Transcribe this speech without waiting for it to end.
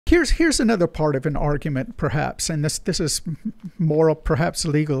Here's another part of an argument, perhaps, and this is more perhaps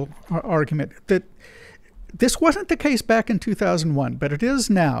legal argument, that this wasn't the case back in 2001, but it is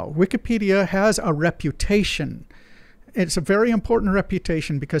now. Wikipedia has a reputation. It's a very important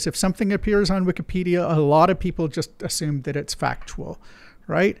reputation because if something appears on Wikipedia, a lot of people just assume that it's factual,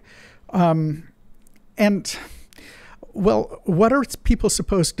 right? And, well, what are people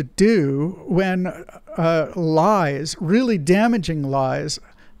supposed to do when lies, really damaging lies,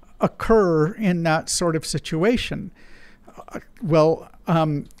 occur in that sort of situation? Well,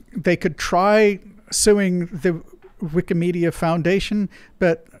 they could try suing the Wikimedia Foundation,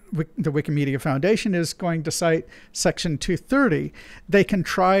 but the Wikimedia Foundation is going to cite Section 230. They can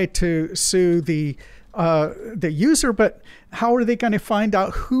try to sue the user, but how are they going to find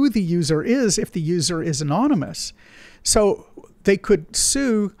out who the user is if the user is anonymous? So they could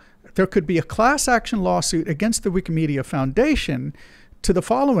sue. There could be a class action lawsuit against the Wikimedia Foundation to the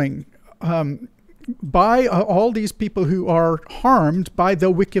following: by all these people who are harmed by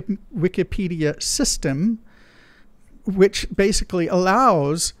the Wikipedia system, which basically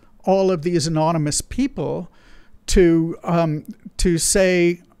allows all of these anonymous people to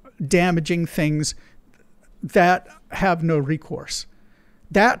say damaging things that have no recourse.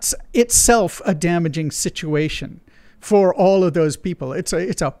 That's itself a damaging situation for all of those people. It's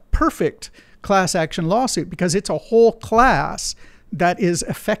a perfect class action lawsuit because it's a whole class that is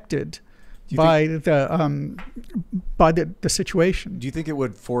affected by the situation. Do you think it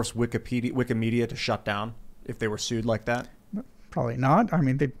would force Wikimedia to shut down if they were sued like that? Probably not. I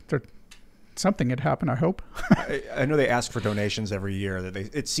mean, something had happened, I hope. I know they ask for donations every year.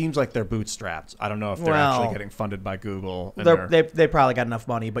 It seems like they're bootstrapped. I don't know if they're actually getting funded by Google. They probably got enough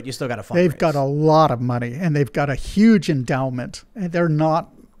money, but you still got to fundraise. They've got a lot of money, and they've got a huge endowment, and they're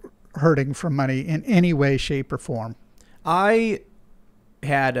not hurting for money in any way, shape, or form. I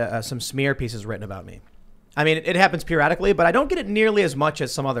had some smear pieces written about me. I mean, it happens periodically, but I don't get it nearly as much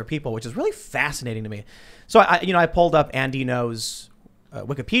as some other people, which is really fascinating to me. So I pulled up Andy No's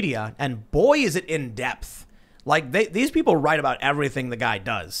Wikipedia, and boy, is it in depth. Like these people write about everything the guy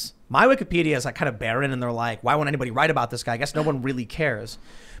does. My Wikipedia is like kind of barren, and they're like, why won't anybody write about this guy? I guess no one really cares.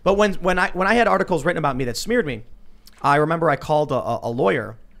 But when I had articles written about me that smeared me, I remember I called a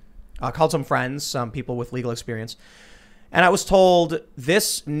lawyer, called some friends, some people with legal experience, and I was told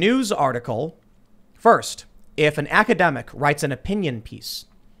this news article, first, if an academic writes an opinion piece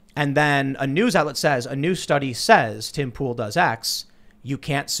and then a news outlet says, a new study says Tim Pool does X, you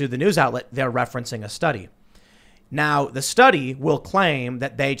can't sue the news outlet. They're referencing a study. Now, the study will claim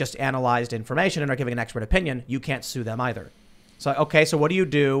that they just analyzed information and are giving an expert opinion. You can't sue them either. So, okay, so what do you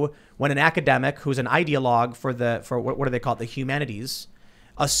do when an academic who's an ideologue for what do they call it, the humanities,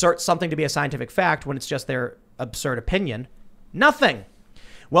 asserts something to be a scientific fact when it's just their absurd opinion? Nothing.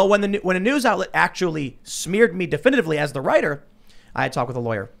 Well, when a news outlet actually smeared me definitively as the writer, I had talked with a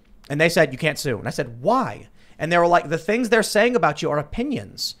lawyer, and they said, you can't sue. And I said, why? And they were like, the things they're saying about you are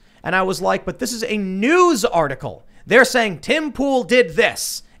opinions. And I was like, but this is a news article. They're saying Tim Pool did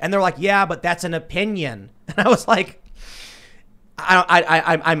this. And they're like, yeah, but that's an opinion. And I was like,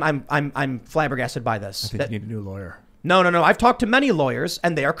 I'm flabbergasted by this. I think you need a new lawyer. No. I've talked to many lawyers,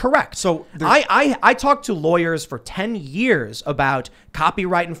 and they are correct. So I talked to lawyers for 10 years about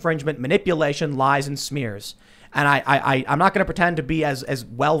copyright infringement, manipulation, lies, and smears. And I'm not going to pretend to be as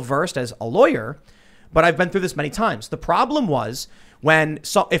well-versed as a lawyer, but I've been through this many times. The problem was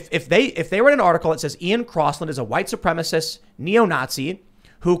if they read an article that says Ian Crossland is a white supremacist neo-Nazi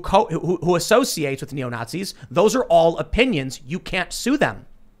who associates with neo-Nazis, those are all opinions. You can't sue them.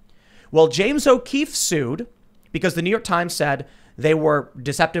 Well, James O'Keefe sued because the New York Times said they were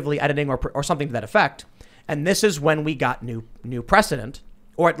deceptively editing or something to that effect. And this is when we got new precedent,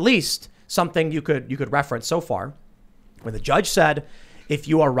 or at least something you could reference so far, where the judge said, if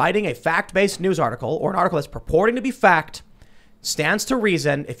you are writing a fact-based news article or an article that's purporting to be fact, stands to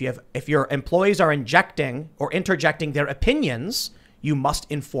reason if your employees are injecting or interjecting their opinions, you must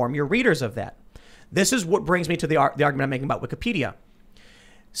inform your readers of that. This is what brings me to the argument I'm making about Wikipedia.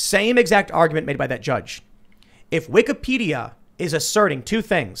 Same exact argument made by that judge. If Wikipedia is asserting two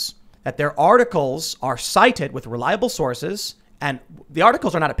things, that their articles are cited with reliable sources, and the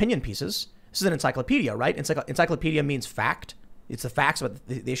articles are not opinion pieces. This is an encyclopedia, right? Encyclopedia means fact. It's the facts about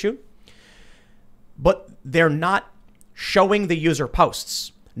the issue. But they're not showing the user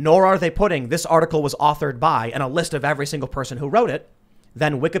posts, nor are they putting this article was authored by and a list of every single person who wrote it.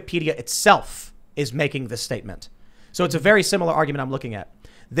 Then Wikipedia itself is making this statement. So it's a very similar argument I'm looking at.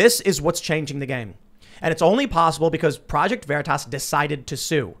 This is what's changing the game. And it's only possible because Project Veritas decided to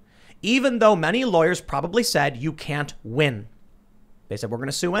sue, even though many lawyers probably said you can't win. They said, we're going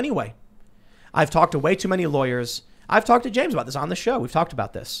to sue anyway. I've talked to way too many lawyers. I've talked to James about this on the show. We've talked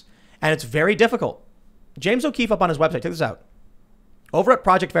about this. And it's very difficult. James O'Keefe up on his website, check this out. Over at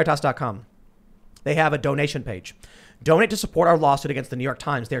projectveritas.com, they have a donation page. Donate to support our lawsuit against the New York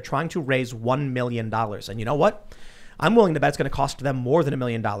Times. They're trying to raise $1 million. And you know what? I'm willing to bet it's going to cost them more than $1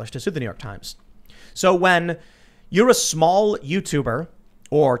 million to sue the New York Times. So when you're a small YouTuber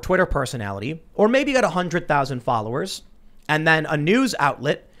or Twitter personality, or maybe you got 100,000 followers, and then a news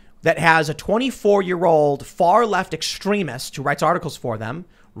outlet that has a 24-year-old far left extremist who writes articles for them,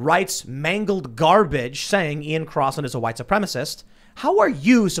 writes mangled garbage saying Ian Crossland is a white supremacist, how are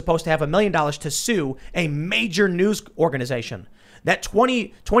you supposed to have $1 million to sue a major news organization? That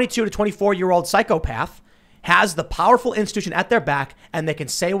 22 to 24-year-old psychopath has the powerful institution at their back, and they can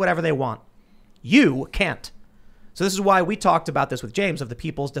say whatever they want. You can't. So this is why we talked about this with James of the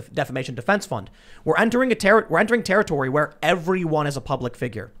People's Defamation Defense Fund. We're entering territory where everyone is a public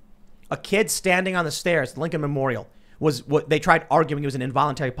figure. A kid standing on the stairs at the Lincoln Memorial was what they tried arguing he was an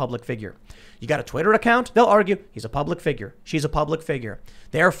involuntary public figure. You got a Twitter account, they'll argue he's a public figure. She's a public figure.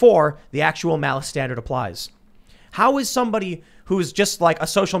 Therefore, the actual malice standard applies. How is somebody who's just like a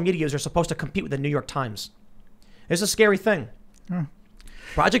social media user supposed to compete with the New York Times? It's a scary thing.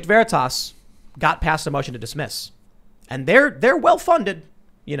 Project Veritas got passed a motion to dismiss. And they're well funded.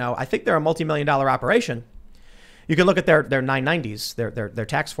 You know, I think they're a multi-million-dollar operation. You can look at their 990s, their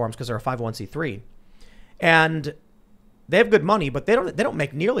tax forms, because they're a 501c3. And they have good money, but they don't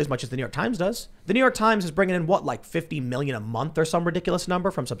make nearly as much as the New York Times does. The New York Times is bringing in what, like 50 million a month or some ridiculous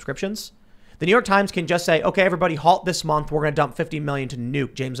number from subscriptions. The New York Times can just say, okay, everybody halt this month. We're going to dump 50 million to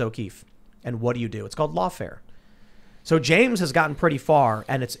nuke James O'Keefe. And what do? It's called lawfare. So James has gotten pretty far,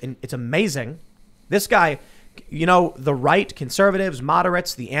 and it's amazing. This guy, you know, the right, conservatives,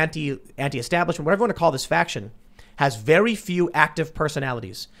 moderates, the anti-establishment, whatever you want to call this faction, has very few active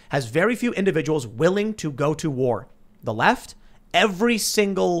personalities, has very few individuals willing to go to war. The left, every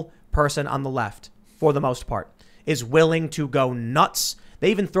single person on the left, for the most part, is willing to go nuts. They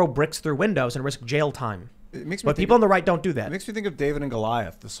even throw bricks through windows and risk jail time. But people on the right don't do that. It makes me think of David and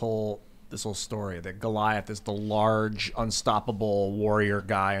Goliath, this whole story, that Goliath is the large, unstoppable warrior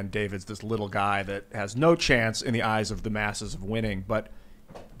guy, and David's this little guy that has no chance in the eyes of the masses of winning. But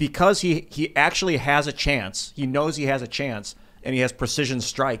because he actually has a chance, he knows he has a chance, and he has precision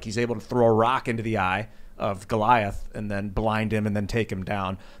strike, he's able to throw a rock into the eye of Goliath and then blind him and then take him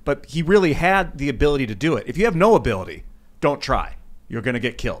down. But he really had the ability to do it. If you have no ability, don't try. You're going to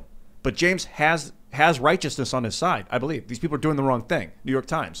get killed. But James has righteousness on his side, I believe. These people are doing the wrong thing. New York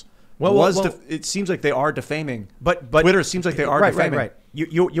Times. It seems like they are defaming. But Twitter seems like they are defaming. Right.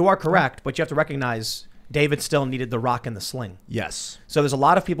 You are correct, but you have to recognize David still needed the rock and the sling. Yes. So there's a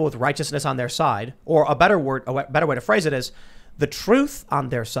lot of people with righteousness on their side, or a better way to phrase it is the truth on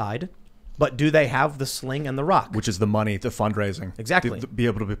their side, but do they have the sling and the rock? Which is the money, the fundraising. Exactly. To be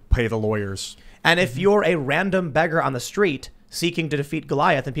able to pay the lawyers. And if you're a random beggar on the street seeking to defeat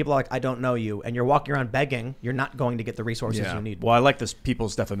Goliath and people are like, I don't know you, and you're walking around begging, you're not going to get the resources you need. Well, I like this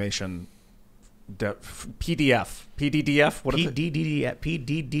People's Defamation PDDF. What is it?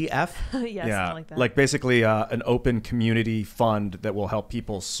 PDDF? Yes, yeah, like that. Like basically an open community fund that will help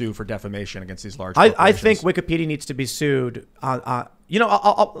people sue for defamation against these large corporations. I think Wikipedia needs to be sued. Let me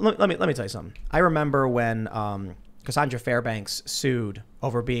tell you something. I remember when Cassandra Fairbanks sued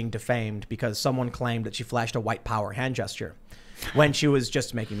over being defamed because someone claimed that she flashed a white power hand gesture when she was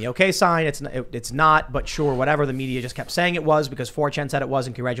just making the okay sign. It's not, but sure, whatever. The media just kept saying it was because 4chan said it was,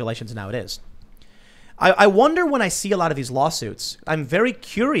 and congratulations, now it is. I wonder when I see a lot of these lawsuits, I'm very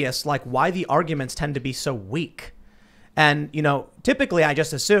curious, like why the arguments tend to be so weak. And, typically I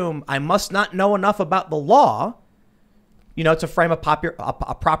just assume I must not know enough about the law, to frame a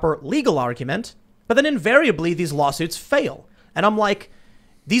proper legal argument. But then invariably these lawsuits fail. And I'm like,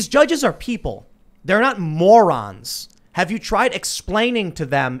 these judges are people. They're not morons. Have you tried explaining to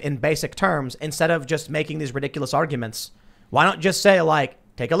them in basic terms instead of just making these ridiculous arguments? Why not just say, like,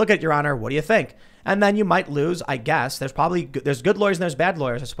 take a look at it, Your Honor. What do you think? And then you might lose, I guess. There's good lawyers and there's bad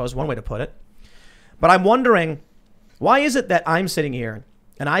lawyers, I suppose, one way to put it. But I'm wondering, why is it that I'm sitting here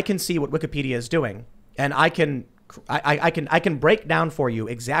and I can see what Wikipedia is doing, and I can break down for you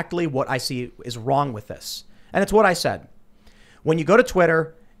exactly what I see is wrong with this. And it's what I said. When you go to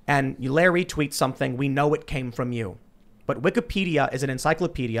Twitter and you Larry tweet something, we know it came from you. But Wikipedia is an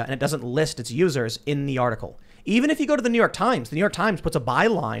encyclopedia and it doesn't list its users in the article. Even if you go to the New York Times puts a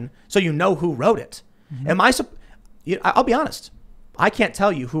byline so you know who wrote it. Mm-hmm. I'll be honest. I can't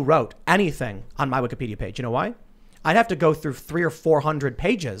tell you who wrote anything on my Wikipedia page. You know why? I'd have to go through 300 or 400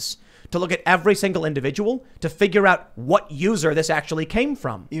 pages to look at every single individual to figure out what user this actually came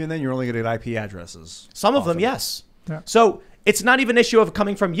from. Even then, you're only going to get IP addresses. Some of them, yes. Yeah. So it's not even an issue of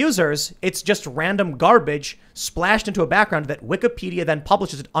coming from users. It's just random garbage splashed into a background that Wikipedia then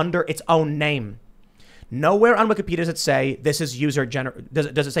publishes it under its own name. Nowhere on Wikipedia does it say this is user does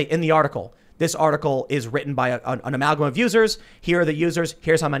it say in the article, this article is written by an amalgam of users. Here are the users.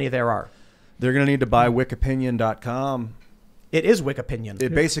 Here's how many there are. They're going to need to buy Wikipinion.com. It is Wikipinion.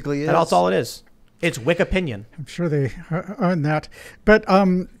 It basically is. That's all it is. It's Wikipinion. I'm sure they own that. But,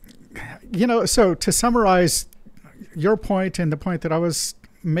 so to summarize your point and the point that I was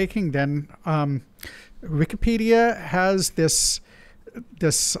making then, Wikipedia has this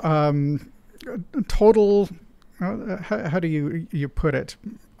total, how do you put it?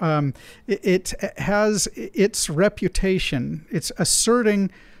 It has its reputation. It's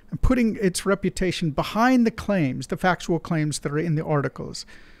asserting, putting its reputation behind the claims, the factual claims that are in the articles.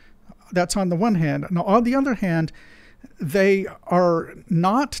 That's on the one hand. Now, on the other hand, they are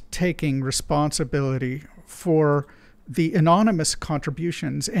not taking responsibility for the anonymous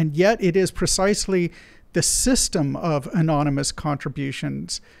contributions, and yet it is precisely the system of anonymous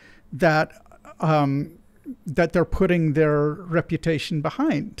contributions that that they're putting their reputation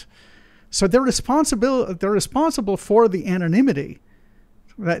behind. So they're responsible for the anonymity.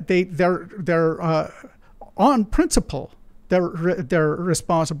 That they're on principle they're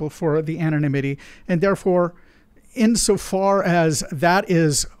responsible for the anonymity, and therefore, insofar as that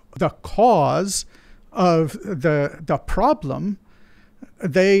is the cause of the problem,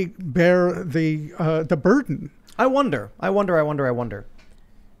 they bear the burden. I wonder.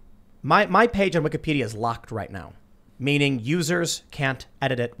 My page on Wikipedia is locked right now, meaning users can't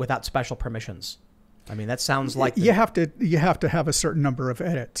edit it without special permissions. I mean, that sounds like you have to have a certain number of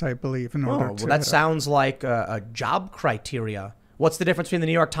edits, I believe, in order to. Well, that sounds like a job criteria. What's the difference between the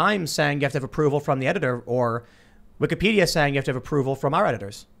New York Times saying you have to have approval from the editor or Wikipedia saying you have to have approval from our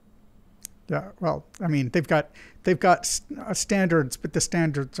editors? Yeah, well, I mean, they've got standards, but the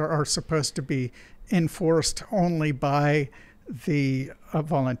standards are supposed to be enforced only by the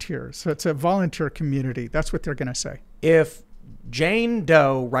volunteers. So it's a volunteer community. That's what they're going to say. If Jane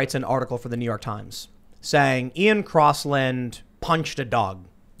Doe writes an article for the New York Times saying Ian Crossland punched a dog.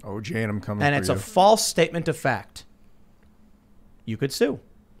 Oh, Jane, I'm coming and for it's you. a false statement of fact, you could sue.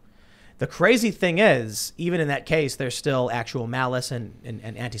 The crazy thing is, even in that case, there's still actual malice and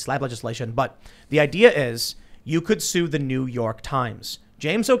anti-slap legislation. But the idea is you could sue the New York Times.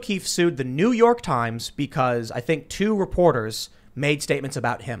 James O'Keefe sued the New York Times because I think 2 reporters made statements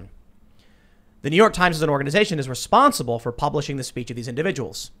about him. The New York Times as an organization is responsible for publishing the speech of these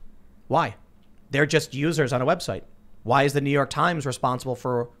individuals. Why? They're just users on a website. Why is the New York Times responsible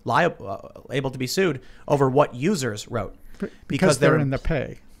for able to be sued over what users wrote? Because they're in the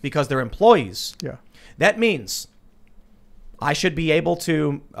pay. Because they're employees. Yeah. That means I should be able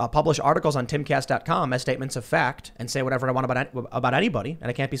to publish articles on Timcast.com as statements of fact and say whatever I want about anybody, and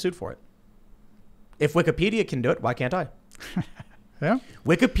I can't be sued for it. If Wikipedia can do it, why can't I? Yeah.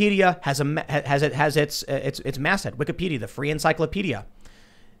 Wikipedia has its masthead, Wikipedia, the free encyclopedia,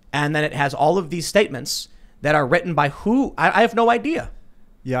 and then it has all of these statements that are written by who I have no idea.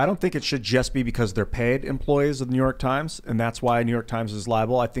 Yeah, I don't think it should just be because they're paid employees of the New York Times, and that's why New York Times is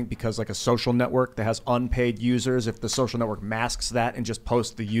liable. I think because like a social network that has unpaid users, if the social network masks that and just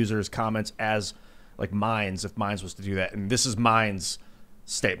posts the users' comments as like Minds, if Minds was to do that, and this is Minds'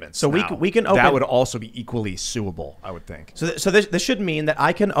 statements. So now, we can open that would also be equally suable, I would think. So this should mean that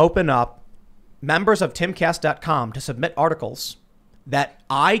I can open up members of Timcast.com to submit articles that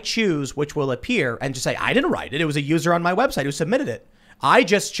I choose which will appear and just say, I didn't write it. It was a user on my website who submitted it. I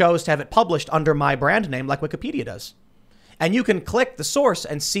just chose to have it published under my brand name like Wikipedia does. And you can click the source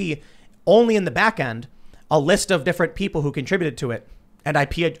and see only in the back end a list of different people who contributed to it and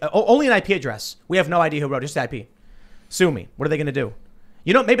only an IP address. We have no idea who wrote it, just IP. Sue me. What are they going to do?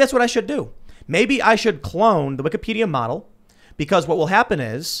 You know, maybe that's what I should do. Maybe I should clone the Wikipedia model, because what will happen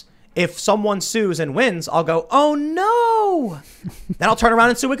is if someone sues and wins, I'll go, oh no. Then I'll turn around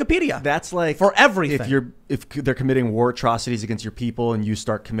and sue Wikipedia. That's like for everything. If they're committing war atrocities against your people and you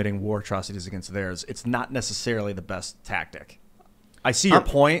start committing war atrocities against theirs, it's not necessarily the best tactic. I see your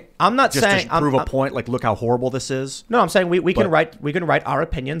point. I'm not just saying to prove a point. Like, look how horrible this is. No, I'm saying we can write our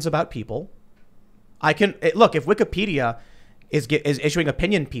opinions about people. Look, if Wikipedia is issuing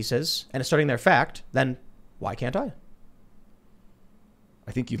opinion pieces and asserting their fact, then why can't I?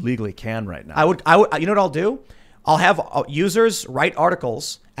 I think you legally can right now. I would. You know what I'll do? I'll have users write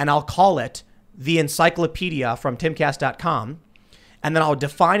articles and I'll call it the encyclopedia from Timcast.com, and then I'll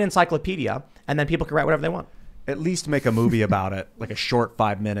define encyclopedia, and then people can write whatever they want. at least make a movie about it, like a short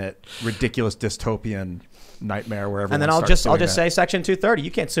 5-minute ridiculous dystopian nightmare where everyone. And then I'll starts just doing say Section 230.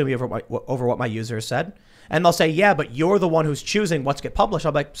 You can't sue me over what my users said. And they'll say, yeah, but you're the one who's choosing what's get published.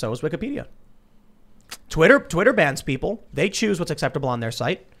 I'll be like, so is Wikipedia. Twitter bans people. They choose what's acceptable on their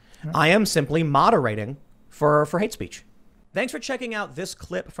site. Yeah. I am simply moderating for hate speech. Thanks for checking out this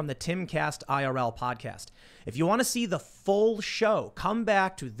clip from the Timcast IRL podcast. If you want to see the full show, come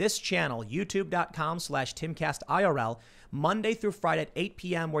back to this channel, youtube.com/TimcastIRL, Monday through Friday at 8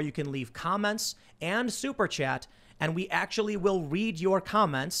 p.m., where you can leave comments and super chat, and we actually will read your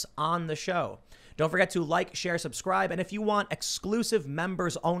comments on the show. Don't forget to like, share, subscribe, and if you want exclusive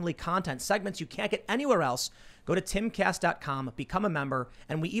members-only content, segments you can't get anywhere else, go to timcast.com, become a member,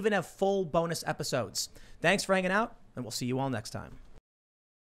 and we even have full bonus episodes. Thanks for hanging out, and we'll see you all next time.